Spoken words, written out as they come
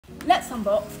Let's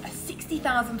unbox a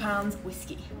 £60,000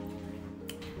 whiskey.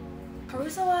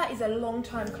 Karuizawa is a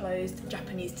long-time closed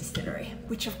Japanese distillery,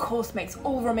 which of course makes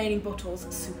all remaining bottles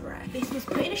super rare. This was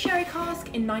put in a sherry cask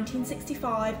in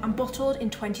 1965 and bottled in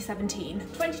 2017.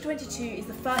 2022 is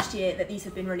the first year that these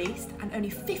have been released, and only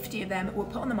 50 of them were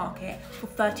put on the market for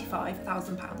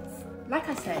 £35,000. Like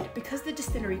I said, because the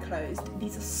distillery closed,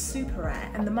 these are super rare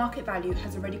and the market value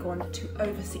has already gone to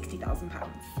over £60,000.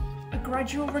 A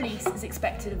gradual release is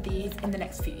expected of these in the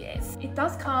next few years. It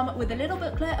does come with a little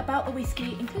booklet about the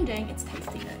whiskey, including its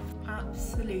tasting notes.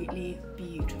 Absolutely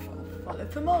beautiful. Follow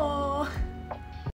for more.